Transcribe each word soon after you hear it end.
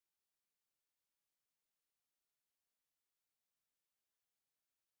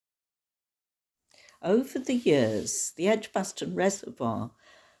Over the years, the Edgbaston Reservoir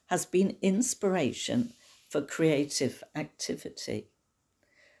has been inspiration for creative activity,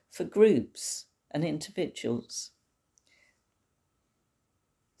 for groups and individuals.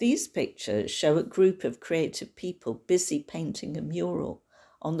 These pictures show a group of creative people busy painting a mural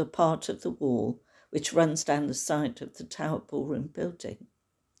on the part of the wall which runs down the side of the Tower Ballroom building.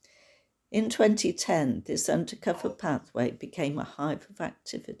 In 2010, this undercover pathway became a hive of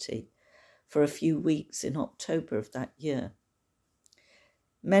activity for a few weeks in October of that year.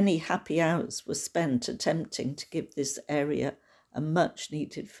 Many happy hours were spent attempting to give this area a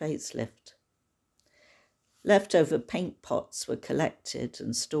much-needed facelift. Leftover paint pots were collected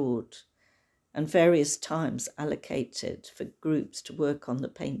and stored, and various times allocated for groups to work on the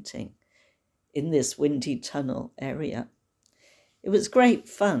painting in this windy tunnel area. It was great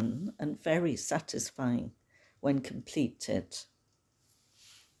fun and very satisfying when completed.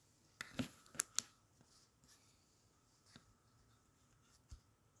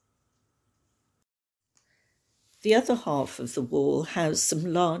 The other half of the wall housed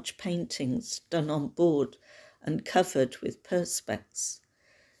some large paintings done on board and covered with perspex.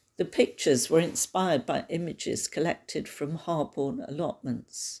 The pictures were inspired by images collected from Harborne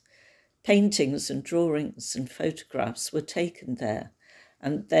allotments. Paintings and drawings and photographs were taken there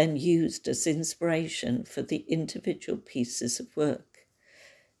and then used as inspiration for the individual pieces of work.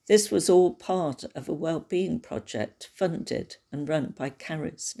 This was all part of a well-being project funded and run by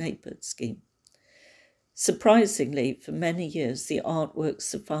Carrot's Neighbourhood Scheme. Surprisingly, for many years the artwork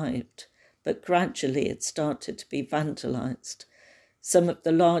survived, but gradually it started to be vandalised. Some of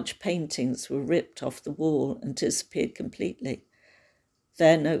the large paintings were ripped off the wall and disappeared completely.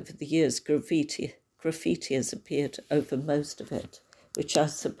 Then, over the years, graffiti has appeared over most of it, which I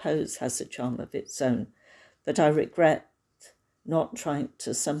suppose has a charm of its own, but I regret not trying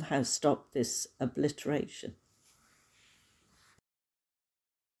to somehow stop this obliteration.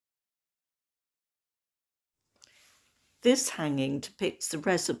 This hanging depicts the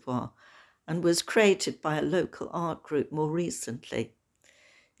reservoir and was created by a local art group more recently.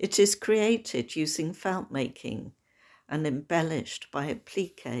 It is created using felt making and embellished by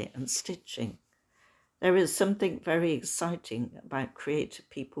applique and stitching. There is something very exciting about creative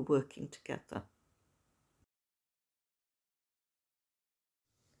people working together.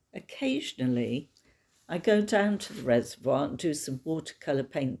 Occasionally, I go down to the reservoir and do some watercolour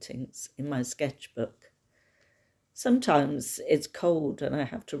paintings in my sketchbook. Sometimes it's cold and I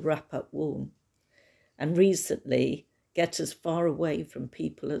have to wrap up warm, and recently get as far away from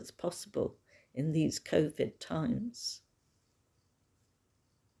people as possible in these COVID times.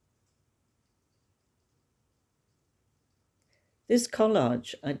 This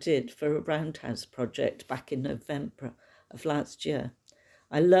collage I did for a roundhouse project back in November of last year.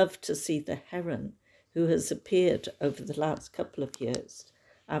 I love to see the heron who has appeared over the last couple of years.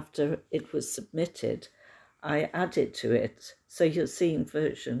 After it was submitted, I added to it, so you're seeing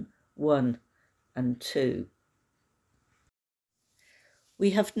version 1 and 2.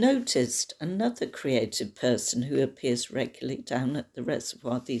 We have noticed another creative person who appears regularly down at the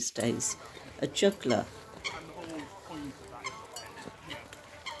reservoir these days, a juggler.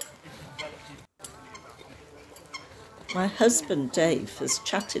 My husband Dave has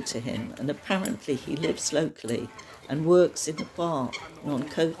chatted to him, and apparently he lives locally and works in a bar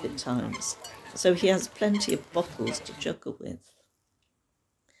non-COVID times, so he has plenty of bottles to juggle with.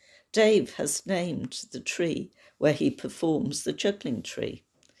 Dave has named the tree where he performs the juggling tree.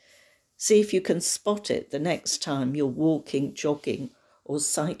 See if you can spot it the next time you're walking, jogging, or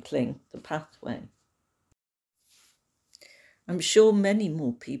cycling the pathway. I'm sure many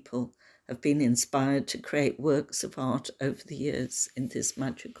more people have been inspired to create works of art over the years in this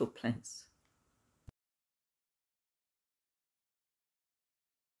magical place.